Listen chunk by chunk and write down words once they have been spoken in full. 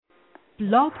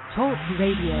Blog Talk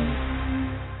Radio.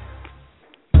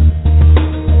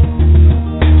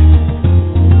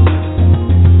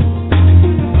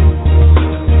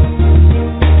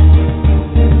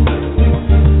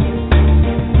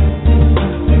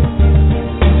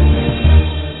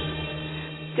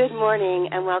 Good morning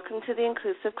and welcome to the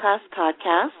Inclusive Class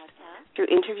Podcast. Through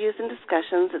interviews and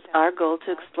discussions, it's our goal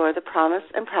to explore the promise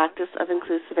and practice of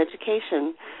inclusive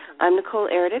education. I'm Nicole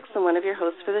Eridix, and one of your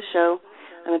hosts for the show.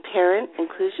 I'm a parent,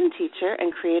 inclusion teacher,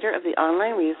 and creator of the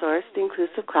online resource,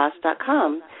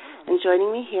 theinclusiveclass.com. And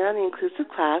joining me here on the Inclusive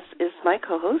Class is my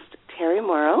co-host, Terry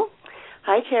Morrow.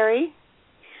 Hi, Terry.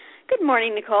 Good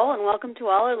morning, Nicole, and welcome to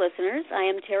all our listeners. I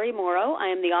am Terry Morrow. I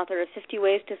am the author of 50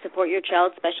 Ways to Support Your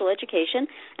Child's Special Education,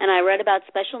 and I read about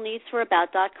special needs for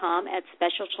About.com at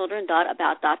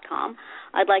specialchildren.about.com.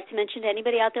 I'd like to mention to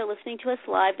anybody out there listening to us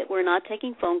live that we're not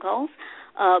taking phone calls,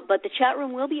 but the chat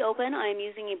room will be open. I am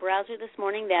using a browser this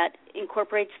morning that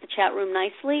incorporates the chat room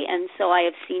nicely, and so I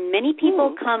have seen many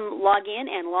people come log in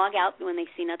and log out when they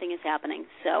see nothing is happening.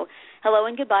 So hello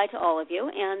and goodbye to all of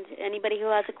you, and anybody who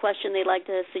has a question they'd like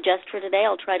to suggest for today,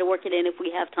 I'll try to work it in if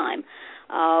we have time.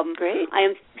 Great. I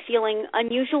am feeling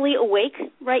unusually awake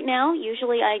right now.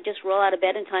 Usually I just roll out of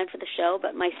bed in time for the show,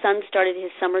 but my son started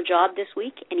his summer job this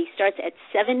week, and he starts at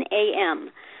 7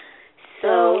 a.m.,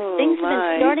 So things have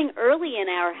been starting early in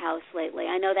our house lately.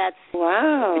 I know that's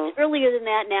It's earlier than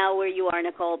that now where you are,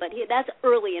 Nicole, but that's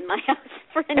early in my house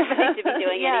for anybody to be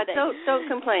doing anything. Yeah, don't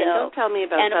complain. Don't tell me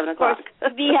about 7 o'clock.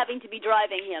 And, of course, me having to be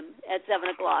driving him at 7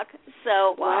 o'clock.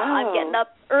 So I'm getting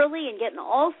up early and getting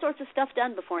all sorts of stuff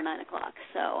done before 9 o'clock.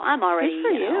 So I'm already,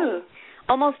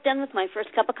 almost done with my first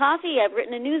cup of coffee. I've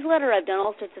written a newsletter. I've done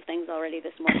all sorts of things already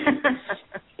this morning.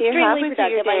 Extremely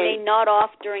productive. I may nod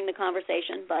off during the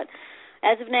conversation, but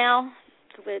as of now,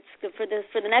 it's good for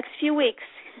the next few weeks.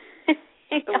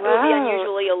 I will be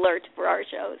unusually alert for our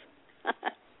shows.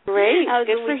 Great. How's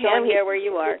good the week for him. going here where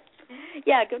you are?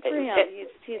 Yeah, good for him.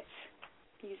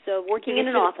 He's working in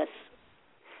an office.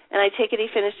 And I take it he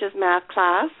finished his math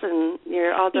class, and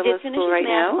you're all done with school right now? He did finish his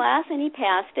math class, and he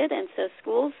passed it, and so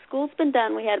school's been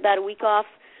done. We had about a week or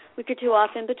two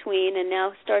off in between, and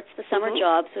now starts the summer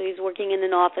job. So he's working in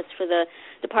an office for the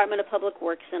Department of Public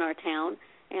Works in our town,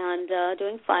 and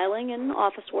doing filing and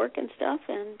office work and stuff.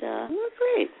 And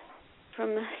great.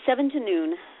 From 7 to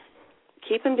noon.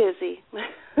 Keep him busy.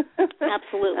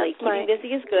 Absolutely. Keeping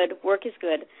busy is good. Work is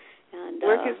good. And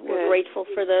we're grateful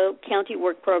for the county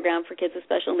work program for kids with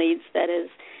special needs that has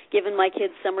given my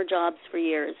kids summer jobs for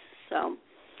years. So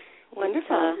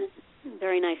wonderful. It's a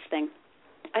very nice thing.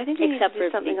 I think you need to do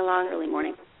something along early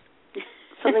morning.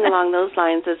 Something along those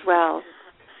lines as well.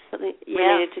 Something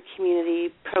related to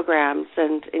community programs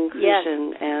and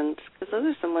inclusion, and because those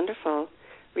are some wonderful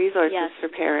resources for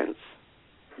parents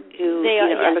who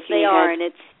are looking ahead. And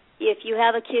it's if you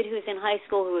have a kid who's in high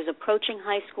school, who is approaching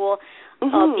high school,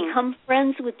 become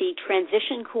friends with the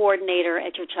transition coordinator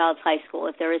at your child's high school,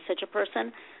 if there is such a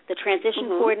person. The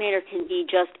transition coordinator can be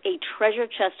just a treasure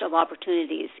chest of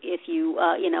opportunities. If you,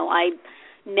 I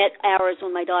met hours when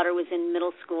my daughter was in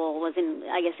middle school, was in,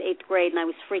 8th grade, and I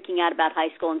was freaking out about high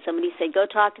school, and somebody said, go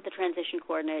talk to the transition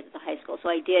coordinator at the high school. So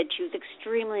I did. She was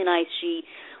extremely nice. She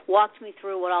walked me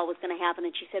through what all was going to happen,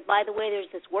 and she said, by the way, there's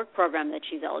this work program that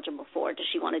she's eligible for. Does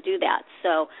she want to do that?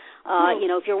 So,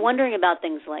 if you're wondering about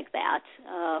things like that,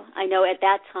 I know at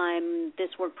that time this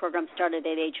work program started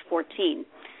at age 14.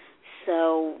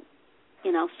 So,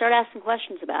 start asking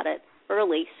questions about it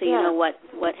early, so you know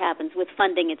what happens. With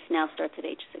funding, it now starts at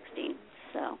age 16.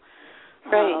 So,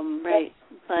 right.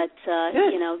 But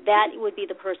that would be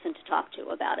the person to talk to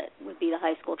about it. Would be the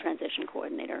high school transition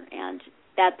coordinator, and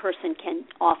that person can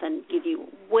often give you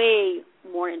way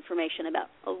more information about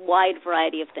a wide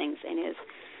variety of things, and is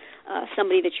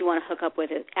somebody that you want to hook up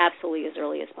with absolutely as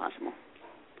early as possible.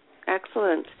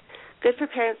 Excellent. Good for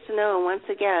parents to know, and once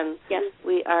again,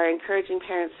 we are encouraging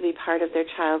parents to be part of their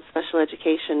child's special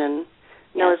education and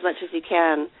know as much as you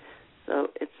can. So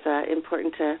it's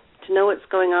important to know what's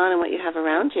going on and what you have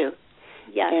around you.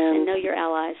 Yes, and know your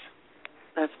allies.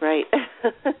 That's right.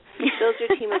 Build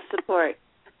your team of support.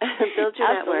 Build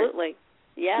your network. Absolutely.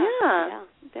 Yeah.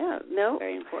 No.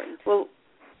 Very important. Well,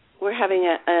 we're having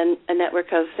a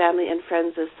network of family and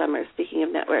friends this summer. Speaking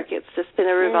of network, it's just been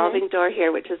a revolving door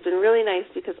here, which has been really nice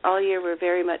because all year we're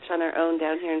very much on our own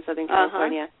down here in Southern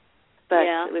California. But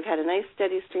we've had a nice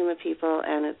steady stream of people,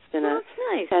 and it's been a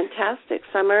fantastic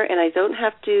summer. And I don't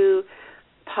have to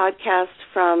podcast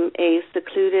from a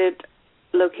secluded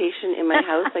location in my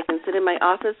house. I can sit in my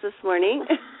office this morning.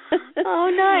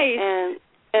 Oh, nice.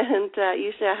 And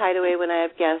usually I hide away when I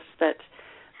have guests, but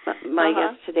my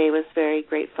guest today was very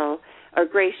grateful. are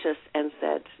gracious and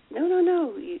said,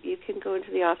 no, you can go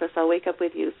into the office. I'll wake up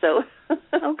with you. So,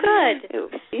 oh,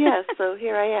 good. Yes, so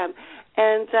here I am.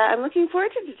 And I'm looking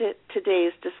forward to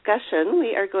today's discussion.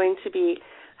 We are going to be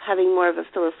having more of a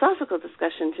philosophical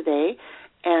discussion today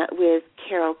with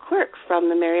Carol Quirk from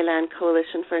the Maryland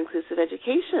Coalition for Inclusive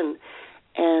Education.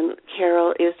 And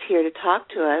Carol is here to talk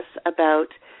to us about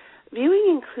viewing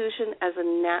inclusion as a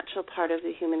natural part of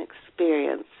the human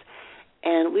experience.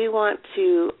 And we want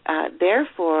to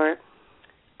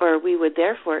we would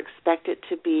therefore expect it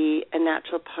to be a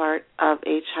natural part of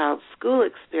a child's school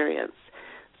experience.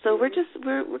 So we're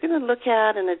going to look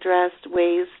at and address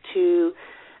ways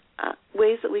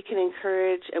that we can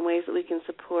encourage and ways that we can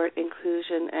support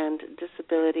inclusion and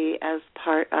disability as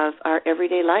part of our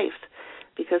everyday life,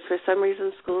 because for some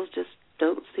reason schools just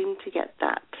don't seem to get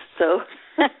that. So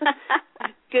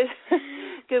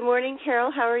good morning,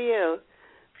 Carol. How are you?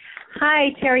 Hi,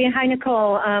 Terry. Hi,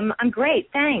 Nicole. I'm great,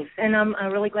 thanks, and I'm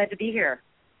really glad to be here.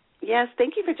 Yes,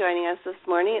 thank you for joining us this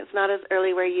morning. It's not as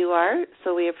early where you are,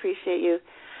 so we appreciate you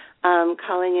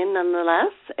calling in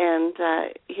nonetheless and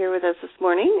here with us this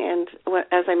morning. And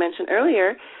as I mentioned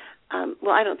earlier,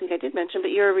 I don't think I did mention,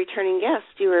 but you're a returning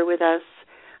guest. You were with us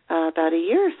about a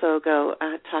year or so ago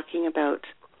talking about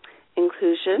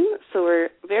inclusion. So we're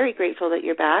very grateful that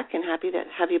you're back and happy to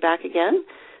have you back again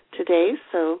today.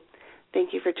 So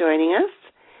thank you for joining us.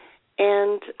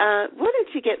 And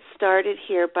wanted to get started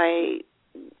here by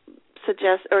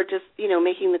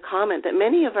making the comment that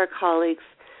many of our colleagues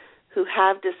who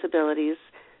have disabilities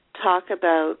talk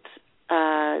about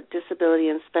disability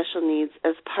and special needs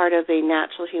as part of a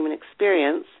natural human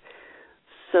experience.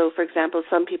 So, for example,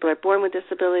 some people are born with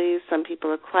disabilities, some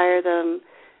people acquire them,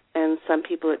 and some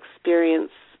people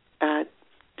experience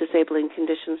disabling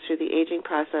conditions through the aging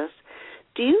process.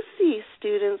 Do you see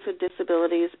students with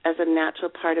disabilities as a natural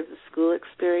part of the school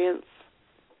experience?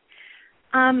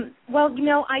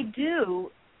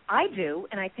 I do,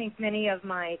 and I think many of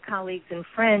my colleagues and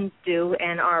friends do,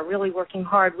 and are really working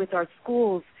hard with our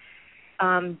schools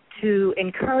to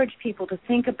encourage people to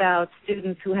think about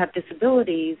students who have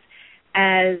disabilities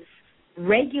as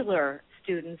regular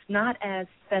students, not as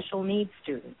special needs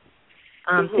students.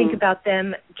 Think about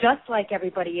them just like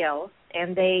everybody else,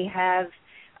 and they have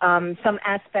some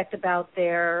aspect about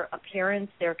their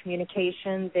appearance, their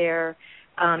communication, their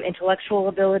intellectual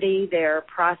ability, their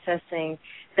processing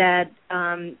that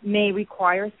may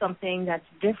require something that's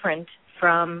different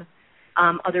from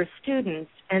other students.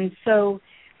 And so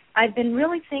I've been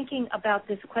really thinking about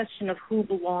this question of who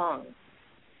belongs.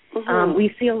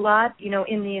 We see a lot,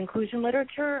 in the inclusion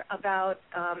literature about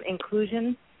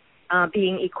inclusion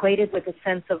being equated with a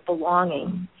sense of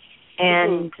belonging,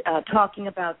 and talking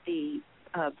about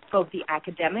both the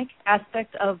academic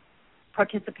aspect of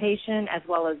participation as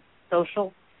well as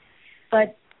social.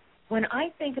 But when I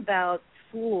think about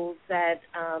schools that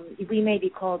we may be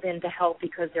called in to help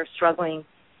because they're struggling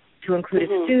to include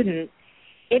a student,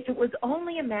 if it was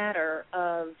only a matter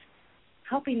of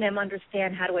helping them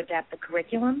understand how to adapt the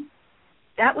curriculum,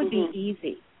 that would be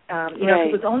easy. If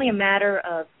it was only a matter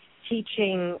of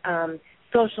teaching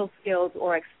social skills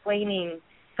or explaining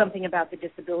something about the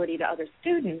disability to other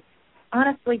students,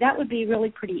 honestly, that would be really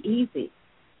pretty easy.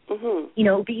 It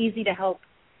would be easy to help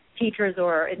teachers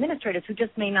or administrators who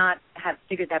just may not have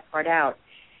figured that part out.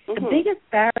 The biggest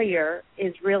barrier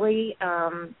is really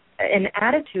an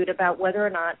attitude about whether or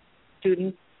not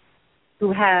students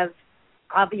who have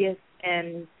obvious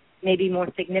and maybe more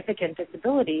significant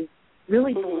disabilities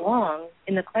really belong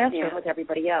in the classroom with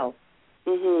everybody else.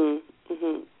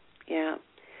 Yeah,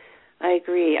 I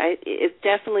agree. It's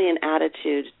definitely an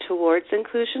attitude towards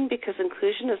inclusion, because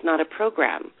inclusion is not a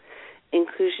program.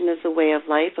 Inclusion is a way of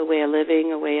life, a way of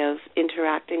living, a way of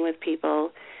interacting with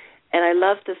people. And I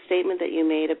love the statement that you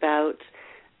made about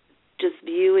just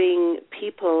viewing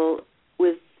people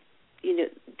with,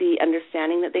 the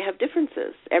understanding that they have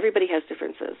differences. Everybody has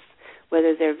differences,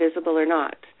 whether they're visible or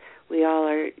not. We all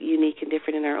are unique and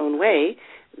different in our own way.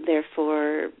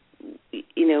 Therefore,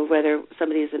 whether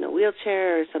somebody is in a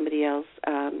wheelchair or somebody else,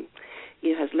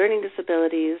 has learning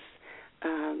disabilities,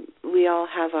 we all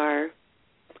have our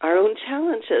own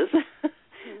challenges.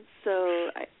 So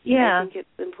I think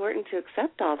it's important to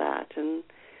accept all that,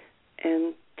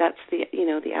 and that's the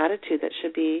the attitude that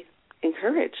should be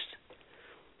encouraged.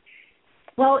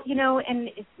 Well, and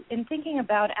in thinking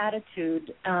about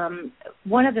attitude,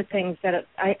 one of the things that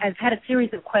I've had a series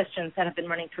of questions that have been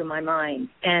running through my mind,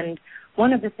 and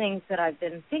one of the things that I've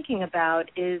been thinking about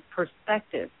is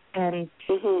perspective, and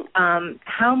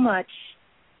how much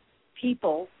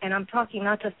people, and I'm talking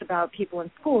not just about people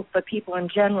in schools, but people in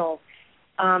general,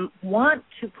 want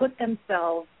to put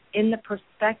themselves in the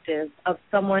perspective of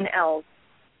someone else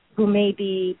who may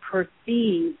be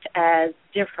perceived as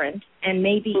different and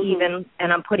maybe even,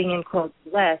 and I'm putting in quotes,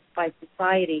 less by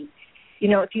society. You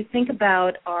know, if you think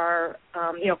about our,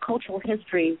 cultural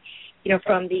history,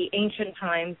 from the ancient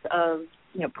times of,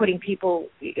 putting people,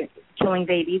 killing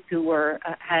babies who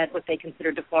had what they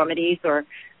considered deformities, or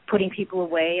putting people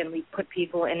away, and we put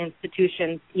people in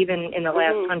institutions even in the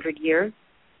last 100 years.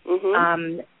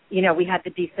 We had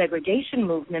the desegregation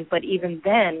movement, but even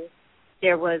then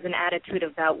there was an attitude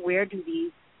about where do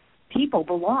these people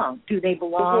belong? Do they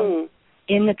belong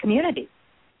in the community?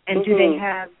 And do they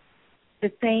have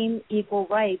the same equal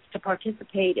rights to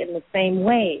participate in the same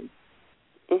ways?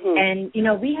 And,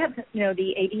 we have,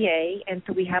 the ADA, and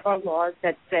so we have our laws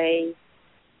that say,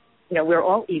 we're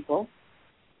all equal.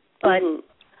 But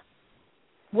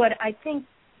what I think,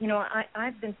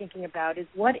 I've been thinking about is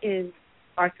what is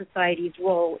our society's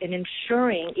role in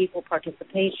ensuring equal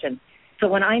participation? So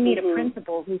when I meet a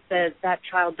principal who says that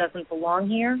child doesn't belong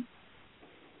here,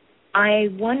 I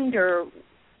wonder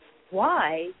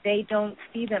why they don't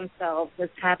see themselves as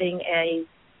having a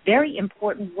very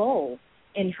important role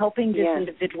in helping this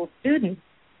individual student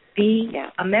be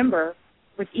a member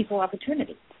with equal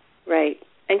opportunity. Right.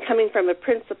 And coming from a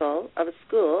principal of a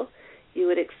school, you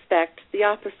would expect the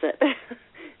opposite.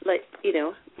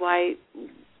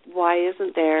 Why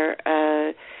isn't there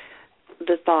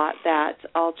the thought that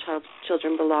all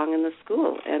children belong in the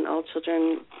school and all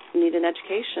children need an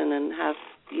education and have,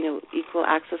 equal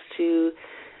access to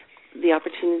the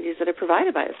opportunities that are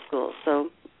provided by a school? So,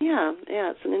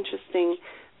 it's an interesting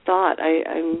thought.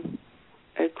 I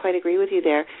quite agree with you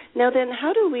there. Now then,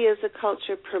 how do we as a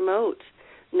culture promote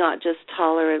not just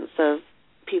tolerance of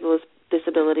people with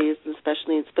disabilities and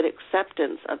special needs, but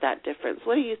acceptance of that difference?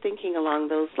 What are you thinking along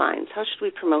those lines? How should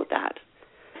we promote that?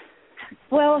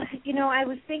 Well, I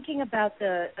was thinking about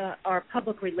our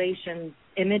public relations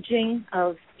imaging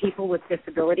of people with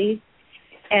disabilities,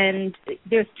 and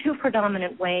there's two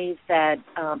predominant ways that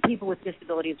people with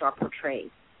disabilities are portrayed.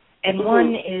 And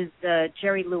one is the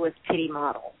Jerry Lewis pity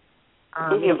model,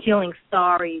 feeling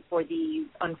sorry for these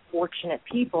unfortunate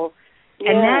people.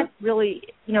 And that really,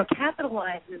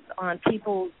 capitalizes on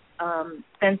people's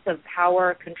sense of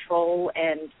power, control,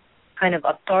 and kind of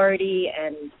authority,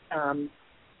 and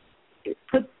it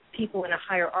puts people in a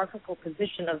hierarchical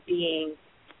position of being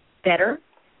better.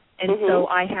 And so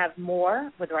I have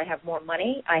more, whether I have more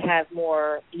money, I have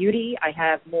more beauty, I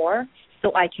have more,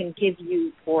 so I can give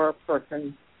you, poor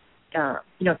person,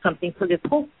 something. So this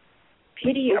whole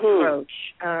pity approach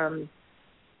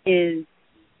is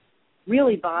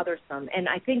really bothersome, and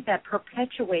I think that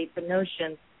perpetuates the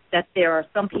notion that there are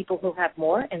some people who have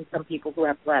more and some people who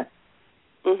have less.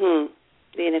 The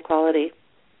inequality.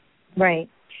 Right.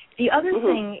 The other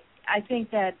thing, I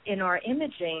think that in our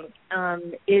imaging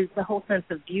is the whole sense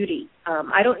of beauty.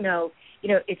 I don't know,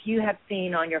 if you have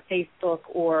seen on your Facebook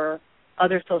or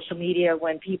other social media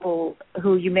when people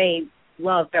who you may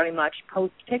love very much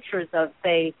post pictures of,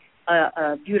 say,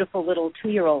 a beautiful little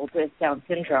 2-year-old with Down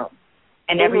syndrome,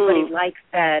 and everybody likes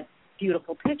that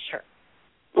beautiful picture.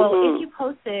 Well, if you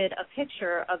posted a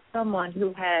picture of someone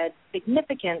who had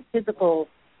significant physical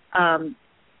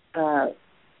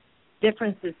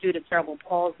differences due to cerebral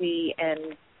palsy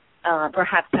and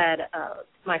perhaps had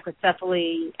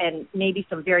microcephaly and maybe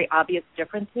some very obvious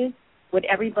differences, would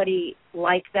everybody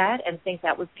like that and think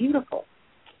that was beautiful?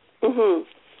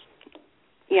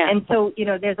 Yeah. And so,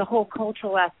 there's a whole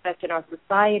cultural aspect in our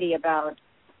society about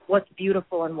what's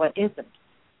beautiful and what isn't.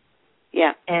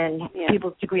 Yeah. And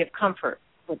people's degree of comfort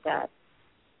with that.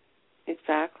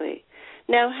 Exactly.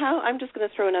 Now, I'm just going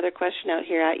to throw another question out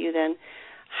here at you then.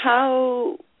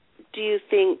 How do you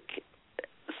think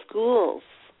schools,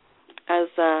 as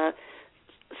a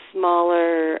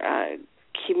smaller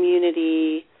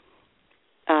community,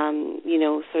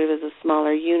 sort of as a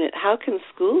smaller unit, how can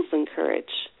schools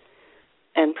encourage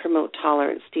and promote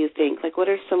tolerance, do you think? Like, what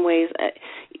are some ways,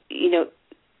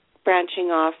 branching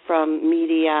off from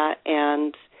media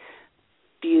and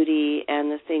beauty and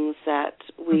the things that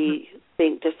we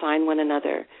think define one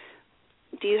another?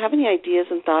 Do you have any ideas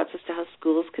and thoughts as to how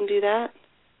schools can do that?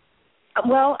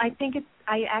 Well, I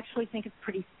actually think it's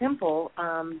pretty simple,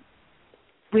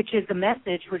 which is the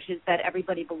message, which is that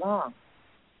everybody belongs.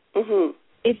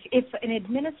 If an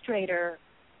administrator,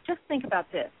 just think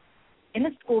about this, in a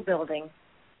school building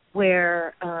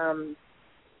where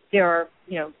there are,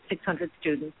 600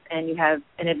 students, and you have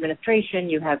an administration,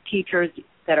 you have teachers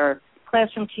that are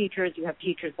classroom teachers, you have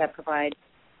teachers that provide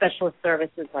specialist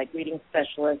services like reading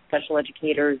specialists, special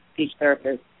educators, speech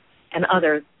therapists, and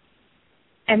others.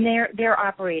 and they're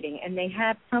operating, and they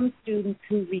have some students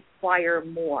who require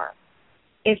more.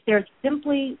 If there's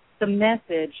simply the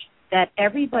message that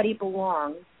everybody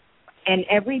belongs and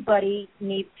everybody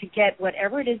needs to get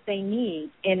whatever it is they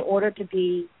need in order to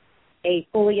be a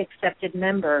fully accepted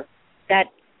member, that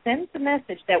sends the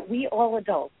message that we all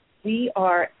adults, we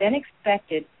are then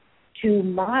expected to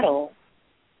model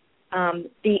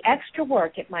the extra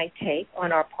work it might take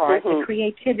on our part, the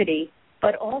creativity,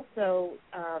 but also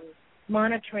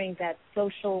monitoring that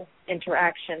social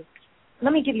interaction.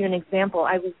 Let me give you an example.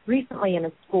 I was recently in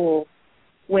a school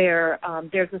where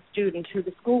there's a student who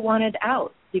the school wanted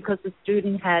out because the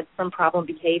student had some problem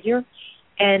behavior,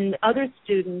 and other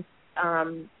students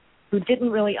who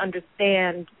didn't really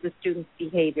understand the student's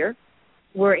behavior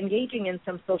were engaging in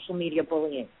some social media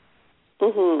bullying.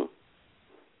 Mm-hmm.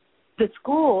 The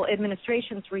school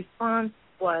administration's response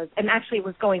was, and actually it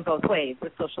was going both ways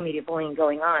with social media bullying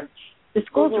going on, the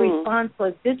school's response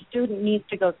was, this student needs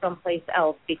to go someplace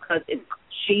else because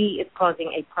she is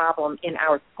causing a problem in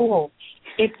our school.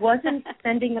 It wasn't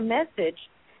sending a message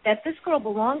that this girl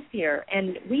belongs here,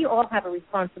 and we all have a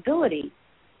responsibility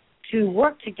to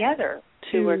work together.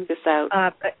 To work this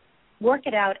out. Work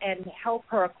it out and help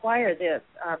her acquire this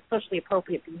socially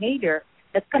appropriate behavior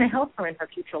that's going to help her in her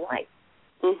future life.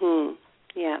 Mm-hmm.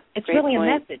 Yeah. It's really a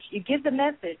message. You give the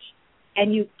message,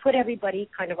 and you put everybody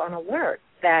kind of on alert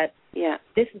that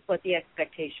this is what the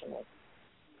expectation is.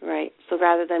 Right. So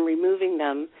rather than removing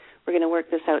them, we're going to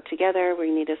work this out together. We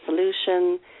need a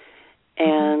solution,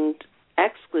 and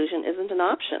exclusion isn't an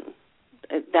option.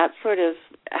 That's sort of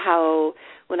how,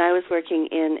 when I was working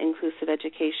in inclusive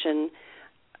education,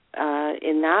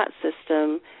 in that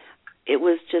system, it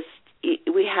was just,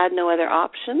 we had no other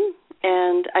option,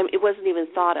 and it wasn't even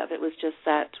thought of. It was just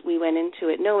that we went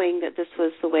into it knowing that this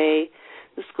was the way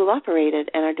the school operated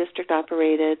and our district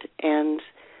operated, and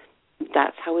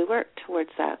that's how we worked towards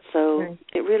that. So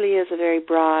it really is a very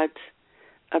broad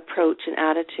approach and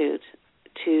attitude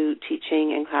to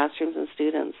teaching in classrooms and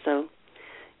students. So,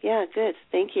 yeah, good.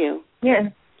 Thank you. Yeah.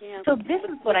 So this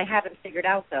is what I haven't figured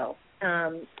out, though,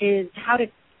 is how to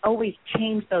always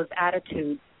change those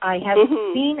attitudes. I have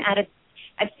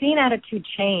I've seen attitude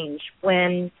change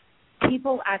when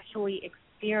people actually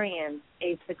experience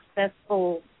a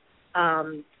successful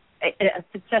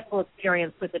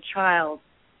experience with a child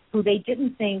who they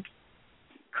didn't think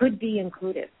could be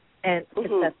included and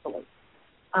successfully.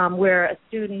 Where a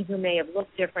student who may have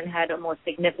looked different had a more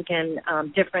significant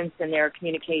difference in their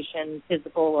communication,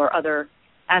 physical or other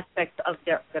aspects of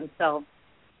themselves.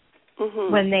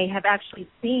 When they have actually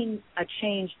seen a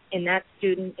change in that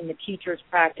student, in the teacher's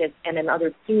practice, and in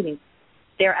other students,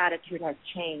 their attitude has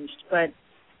changed. But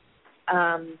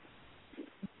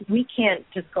we can't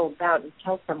just go about and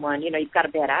tell someone, you've got a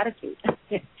bad attitude.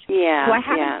 So I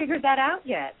haven't figured that out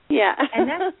yet. Yeah. And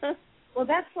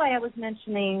that's why I was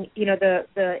mentioning,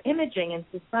 the imaging in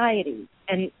society.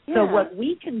 And so what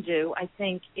we can do, I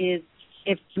think, is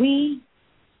if we,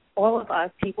 all of us,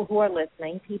 people who are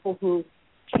listening, people who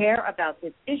care about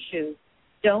this issue,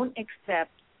 don't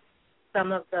accept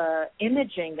some of the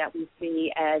imaging that we see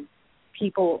as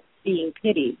people being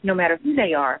pitied, no matter who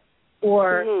they are,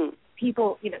 or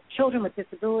people, children with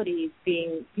disabilities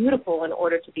being beautiful in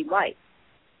order to be liked.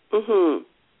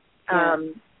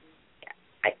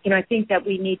 I think that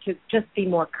we need to just be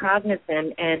more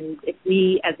cognizant, and if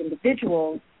we as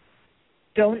individuals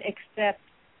don't accept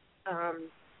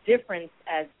difference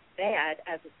as bad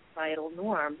as a societal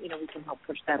norm, we can help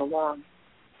push that along.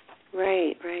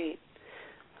 Right.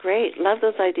 Great. Love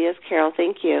those ideas, Carol.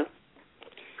 Thank you.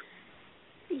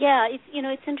 Yeah,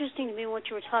 it's interesting to me what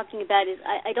you were talking about is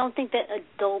I don't think that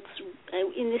adults,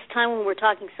 in this time when we're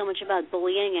talking so much about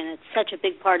bullying, and it's such a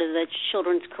big part of the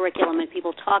children's curriculum and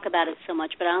people talk about it so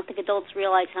much, but I don't think adults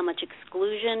realize how much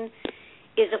exclusion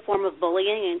is a form of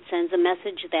bullying, and sends a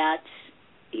message that,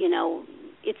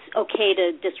 it's okay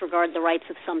to disregard the rights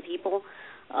of some people,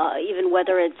 even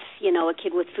whether it's, a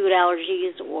kid with food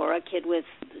allergies or a kid with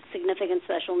significant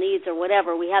special needs or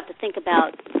whatever. We have to think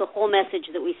about the whole message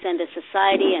that we send as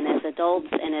society and as adults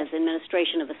and as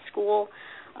administration of a school.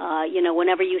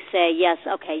 Whenever you say, yes,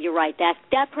 okay, you're right,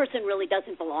 that person really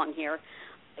doesn't belong here,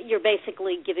 you're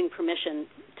basically giving permission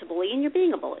to bully, and you're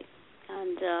being a bully.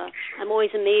 And I'm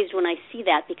always amazed when I see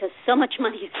that, because so much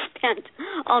money is spent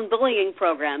on bullying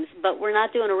programs, but we're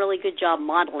not doing a really good job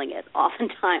modeling it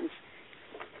oftentimes.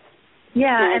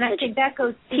 Yeah, and I think that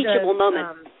goes to teachable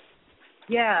moment.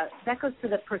 That goes to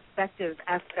the perspective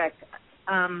aspect.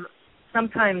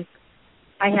 Sometimes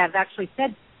I have actually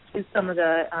said to some of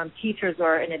the teachers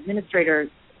or an administrator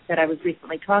that I was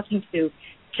recently talking to,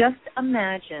 just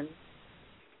imagine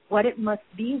what it must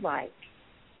be like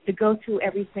to go through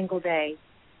every single day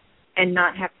and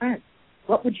not have friends?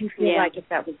 What would you feel like if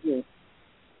that was you?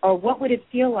 Or what would it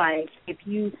feel like if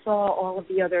you saw all of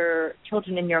the other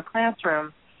children in your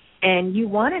classroom and you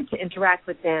wanted to interact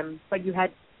with them, but you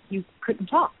couldn't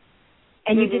talk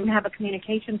and you didn't have a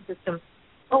communication system?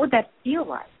 What would that feel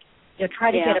like?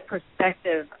 Try to get a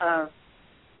perspective of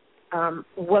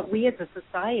what we as a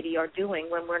society are doing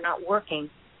when we're not working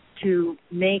to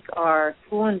make our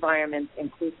school environments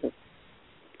inclusive.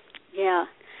 Yeah.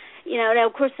 Now,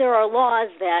 of course, there are laws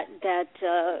that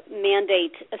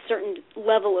mandate a certain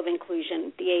level of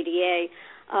inclusion, the ADA,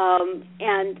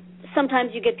 and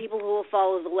sometimes you get people who will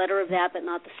follow the letter of that but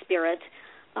not the spirit,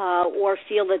 or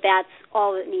feel that that's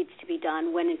all that needs to be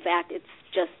done when, in fact, it's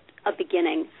just a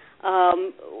beginning.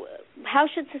 How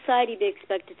should society be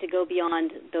expected to go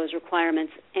beyond those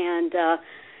requirements and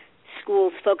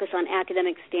schools focus on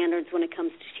academic standards when it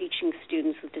comes to teaching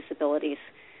students with disabilities?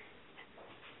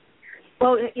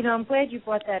 Well, I'm glad you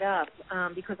brought that up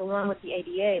because along with the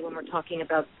ADA, when we're talking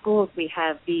about schools, we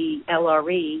have the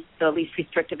LRE, the least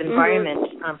restrictive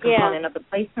environment component of the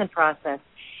placement process.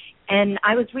 And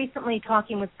I was recently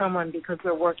talking with someone because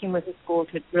we're working with a school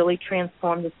to really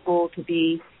transform the school to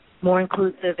be more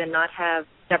inclusive and not have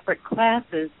separate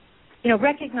classes,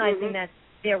 recognizing that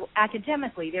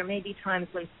academically there may be times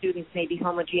when students may be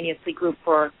homogeneously grouped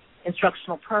for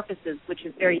instructional purposes, which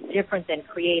is very different than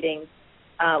creating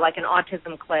like an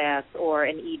autism class or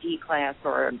an ED class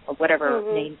or whatever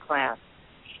named class.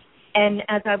 And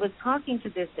as I was talking to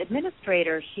this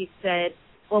administrator, she said,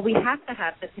 well, we have to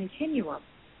have the continuum.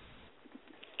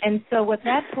 And so what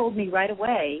that told me right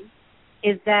away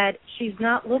is that she's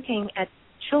not looking at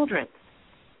children,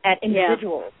 at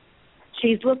individuals.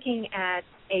 She's looking at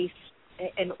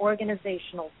an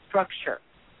organizational structure.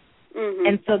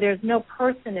 And so there's no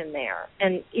person in there.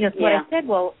 And, so what I said,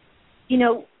 well,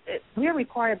 we're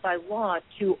required by law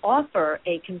to offer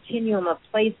a continuum of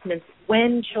placements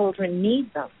when children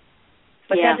need them.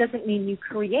 But that doesn't mean you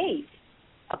create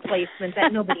a placement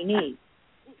that nobody needs.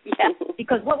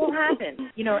 Because what will happen?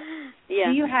 Do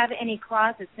you have any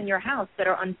closets in your house that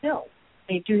are unfilled?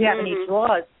 I mean, do you have any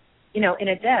drawers, in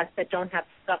a desk that don't have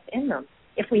stuff in them?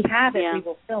 If we have it, we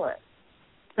will fill it.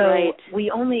 So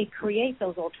we only create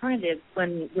those alternatives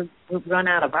when we run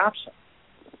out of options.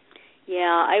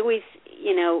 Yeah, I always,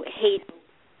 hate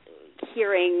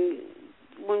hearing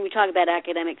when we talk about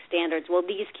academic standards, well,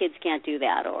 these kids can't do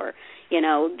that, or,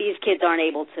 these kids aren't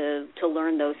able to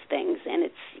learn those things. And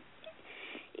it's,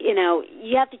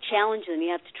 you have to challenge them,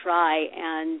 you have to try,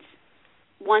 and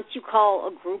once you call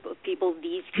a group of people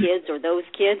these kids or those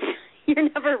kids, you're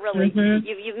never really,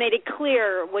 you've made it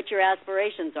clear what your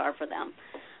aspirations are for them.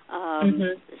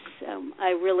 So I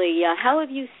really, how have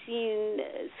you seen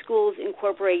schools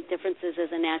incorporate differences as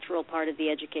a natural part of the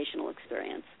educational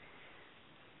experience?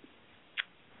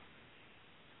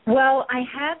 Well, I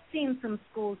have seen some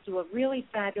schools do a really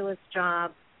fabulous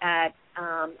job at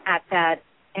that.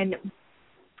 And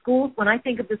schools, when I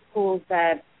think of the schools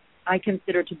that I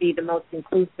consider to be the most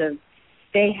inclusive,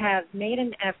 they have made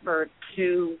an effort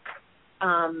to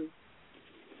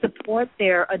support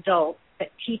their adults,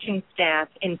 teaching staff,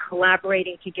 in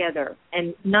collaborating together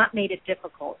and not made it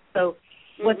difficult. So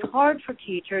what's hard for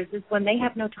teachers is when they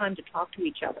have no time to talk to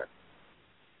each other.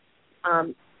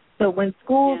 So when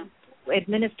schools,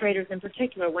 administrators in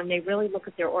particular, when they really look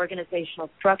at their organizational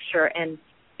structure and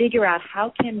figure out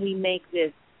how can we make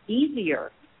this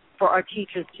easier for our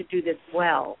teachers to do this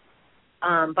well,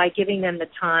 by giving them the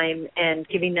time and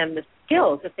giving them the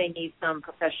skills if they need some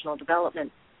professional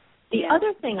development. The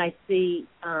other thing I see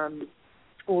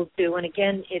schools do, and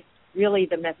again, it's really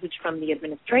the message from the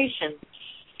administration,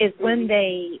 is when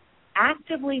they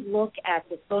actively look at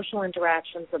the social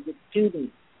interactions of the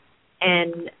students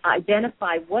and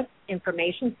identify what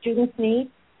information students need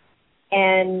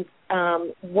and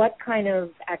what kind of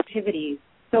activities.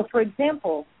 So, for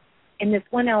example, in this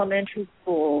one elementary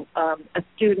school, a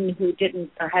student who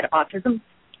had autism,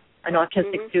 an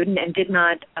autistic student, and did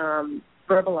not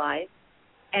verbalize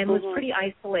and was pretty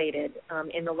isolated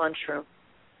in the lunchroom.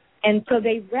 And so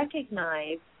they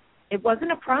recognized it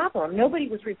wasn't a problem. Nobody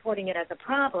was reporting it as a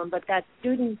problem, but that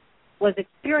student was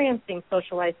experiencing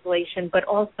social isolation, but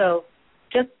also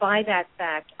just by that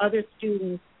fact, other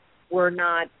students were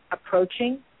not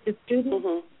approaching the student.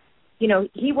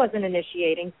 He wasn't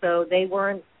initiating, so they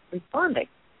weren't responding.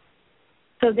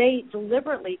 So they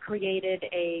deliberately created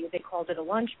they called it a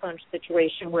lunch bunch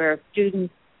situation where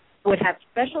students would have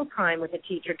special time with a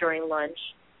teacher during lunch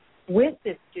with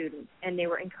this student, and they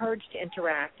were encouraged to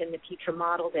interact, and the teacher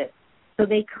modeled it. So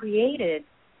they created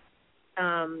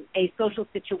a social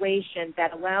situation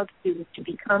that allowed students to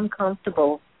become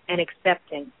comfortable and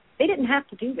accepting. They didn't have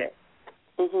to do this,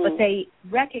 but they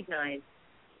recognized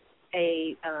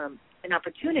an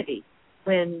opportunity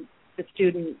when the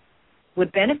student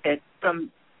would benefit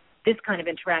from this kind of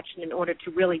interaction in order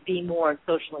to really be more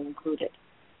socially included.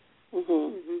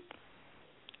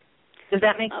 Does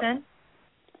that make sense?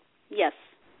 Yes.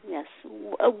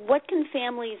 What can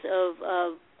families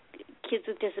of kids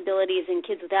with disabilities and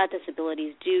kids without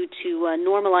disabilities do to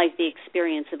normalize the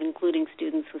experience of including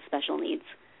students with special needs?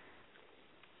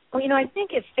 Well, I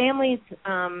think if families,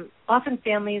 often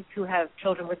families who have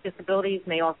children with disabilities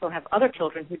may also have other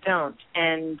children who don't.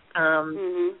 And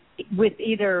with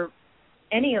either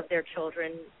any of their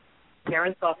children,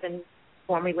 parents often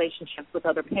form relationships with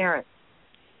other parents.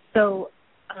 So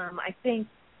I think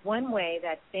one way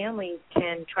that families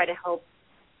can try to help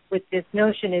with this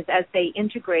notion is as they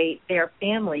integrate their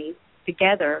families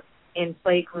together in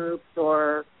play groups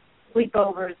or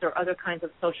sleepovers or other kinds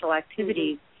of social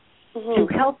activities to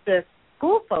help the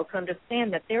school folks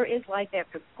understand that there is life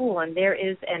after school and there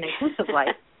is an inclusive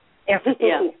life after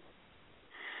school.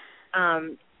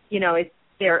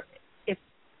 If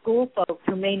school folks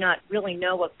who may not really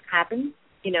know what happens,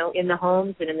 in the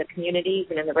homes and in the communities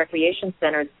and in the recreation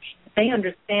centers, if they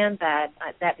understand that,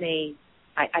 I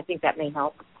think that may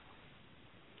help.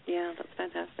 Yeah, that's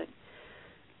fantastic.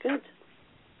 Good.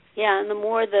 Yeah, and the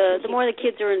more the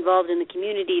kids are involved in the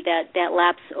community, that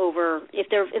laps over. If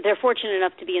they're fortunate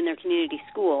enough to be in their community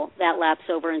school, that laps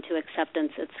over into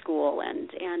acceptance at school and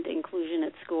inclusion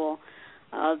at school.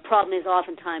 The problem is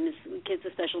oftentimes kids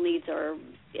with special needs are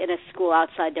in a school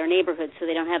outside their neighborhood, so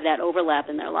they don't have that overlap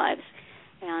in their lives.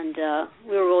 And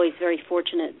we were always very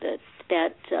fortunate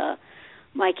that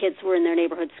my kids were in their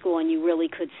neighborhood school, and you really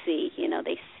could see,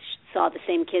 they saw the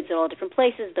same kids at all different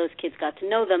places. Those kids got to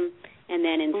know them, and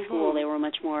then in school they were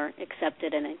much more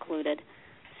accepted and included.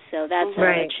 So that's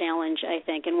a challenge, I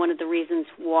think, and one of the reasons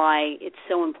why it's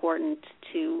so important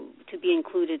to be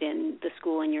included in the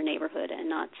school in your neighborhood and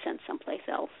not sent someplace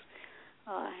else,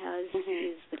 as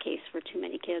is the case for too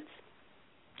many kids.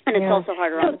 And it's also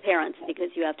harder on the parents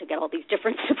because you have to get all these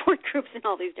different support groups in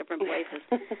all these different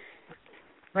places.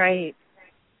 Right.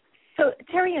 So,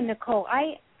 Terry and Nicole,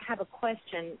 I have a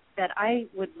question that I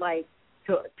would like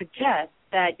to suggest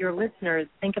that your listeners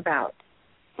think about.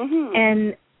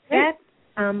 And that,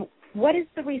 what is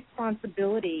the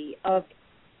responsibility of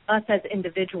us as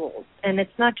individuals? And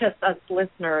it's not just us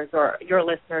listeners or your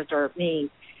listeners or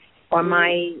me or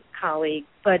my colleagues,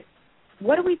 but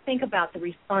what do we think about the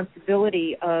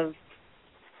responsibility of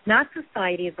not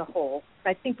society as a whole?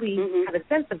 I think we have a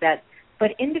sense of that,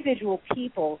 but individual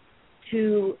people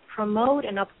to promote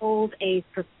and uphold a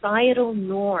societal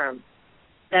norm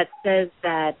that says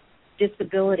that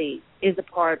disability is a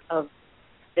part of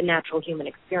the natural human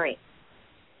experience.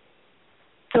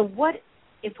 So what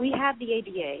if we have the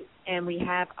ADA and we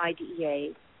have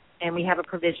IDEA and we have a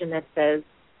provision that says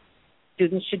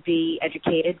students should be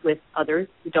educated with others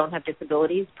who don't have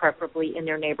disabilities, preferably in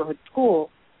their neighborhood school,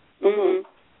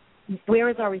 where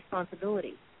is our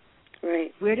responsibility?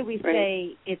 Right. Where do we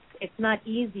say it's not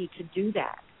easy to do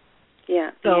that?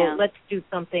 Yeah. So let's do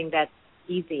something that's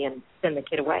easy and send the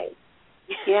kid away.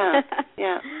 Yeah.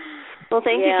 Well,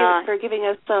 thank you for giving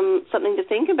us something to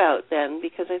think about then,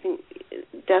 because I think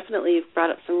definitely you've brought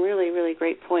up some really, really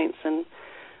great points and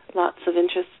lots of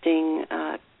interesting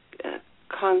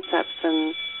concepts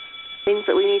and things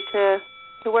that we need to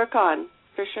work on,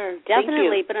 for sure.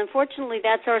 Definitely, but unfortunately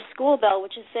that's our school bell,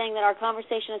 which is saying that our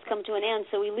conversation has come to an end.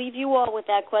 So we leave you all with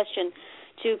that question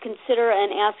to consider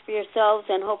and ask for yourselves,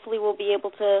 and hopefully we'll be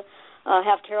able to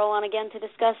have Carol on again to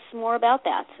discuss more about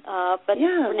that. But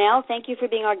for now, thank you for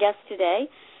being our guest today.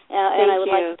 And I would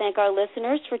like to thank our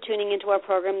listeners for tuning into our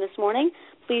program this morning.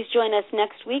 Please join us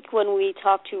next week when we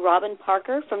talk to Robin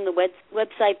Parker from the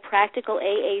website Practical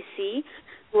AAC,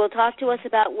 who will talk to us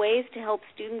about ways to help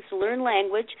students learn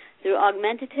language through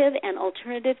augmentative and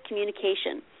alternative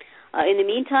communication. In the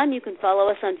meantime, you can follow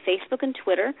us on Facebook and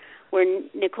Twitter, where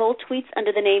Nicole tweets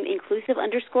under the name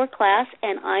inclusive_class,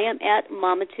 and I am at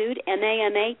Mamatude,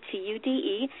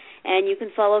 MAMATUDE, and you can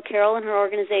follow Carol and her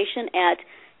organization at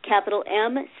capital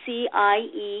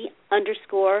MCIE_INC.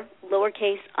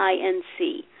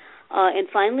 And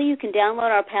finally, you can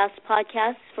download our past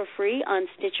podcasts for free on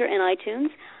Stitcher and iTunes.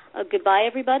 Goodbye,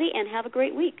 everybody, and have a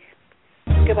great week.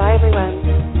 Goodbye, everyone.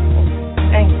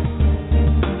 Thanks.